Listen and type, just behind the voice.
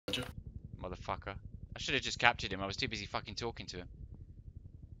motherfucker. I should have just captured him. I was too busy fucking talking to him.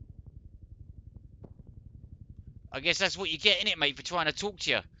 I guess that's what you get, innit, mate, for trying to talk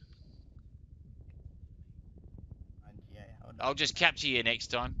to you. I'll just capture you next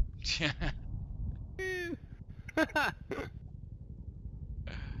time. There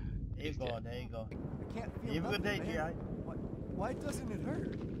you go, there you go. I can't feel Have a good day, nothing, GI. man. Why doesn't it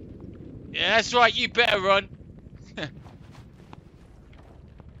hurt? Yeah, that's right, you better run.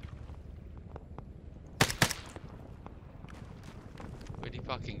 Where'd he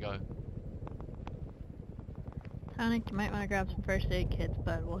fucking go? Sonic, you might want to grab some first aid kits,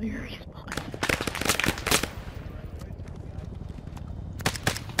 bud, while you're respawning.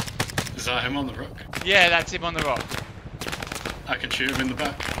 Is that him on the rock? Yeah, that's him on the rock. I can shoot him in the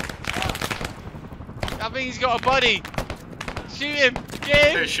back. I think he's got a buddy. Shoot him!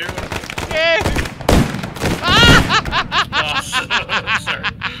 Get him! Hey, shoot him. Get him! Oh, sorry.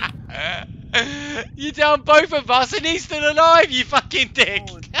 You down both of us and he's still alive, you fucking dick!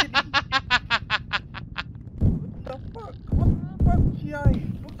 Oh, what the fuck, GI?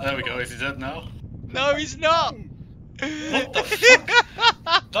 There we go, is he dead now? No, he's not! What the fuck?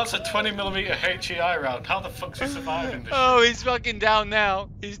 That's a 20mm HEI round. How the fuck's he surviving this Oh, shit? he's fucking down now.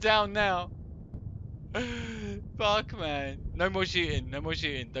 He's down now. Fuck, man. No more shooting. No more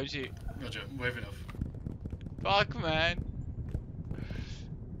shooting. Don't shoot. Roger, waving off. Fuck, man.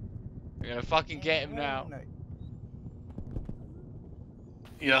 We're gonna fucking get him now.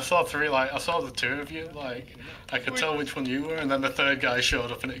 Yeah, I saw I saw the two of you, like, I could tell which one you were, and then the third guy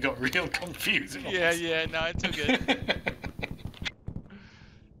showed up and it got real confusing. Yeah, yeah, no, it's all good.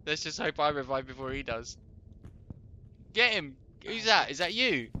 Let's just hope I revive before he does. Get him! Who's that? Is that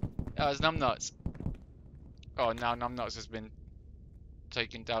you? Oh, it's Numbnuts. Oh, now Numbnuts has been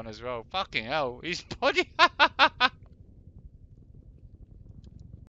taken down as well. Fucking hell, his body.